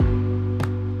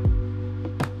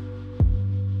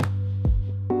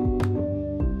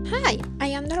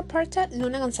the reporter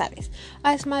Luna Gonzalez,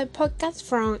 a small podcast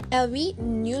from LV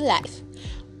New Life.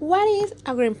 What is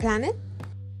a green planet?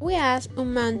 We ask a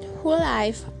man who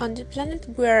lives on the planet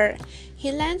where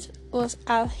he lends us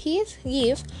all his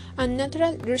gifts and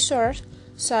natural resources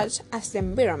such as the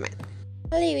environment,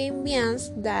 living beings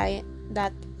that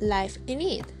live in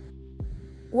it.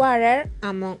 Water,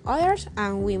 among others,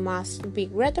 and we must be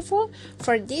grateful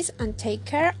for this and take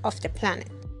care of the planet.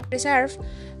 Preserve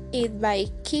it by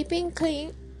keeping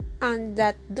clean and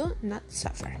that do not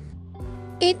suffer.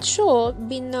 It should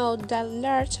be noted that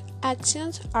large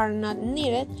actions are not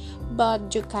needed,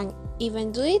 but you can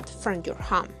even do it from your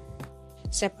home.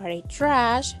 Separate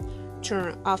trash,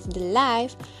 turn off the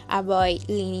light, avoid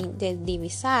leaning the TV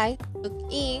side, plug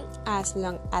in as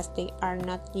long as they are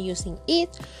not using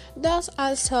it, thus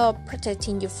also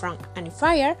protecting you from any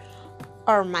fire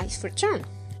or mice return.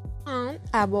 And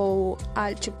above all,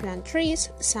 to plant trees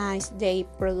since they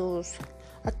produce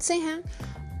oxygen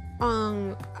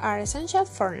and are essential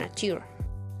for nature.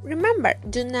 Remember,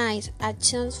 do nice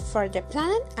actions for the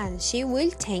planet and she will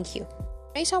thank you.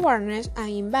 Raise awareness and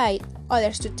invite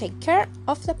others to take care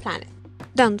of the planet.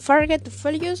 Don't forget to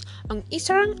follow us on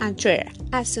Instagram and Twitter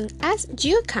as soon as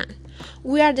you can.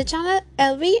 We are the channel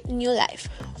LV New Life.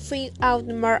 Find out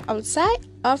more outside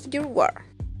of your world.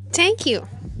 Thank you.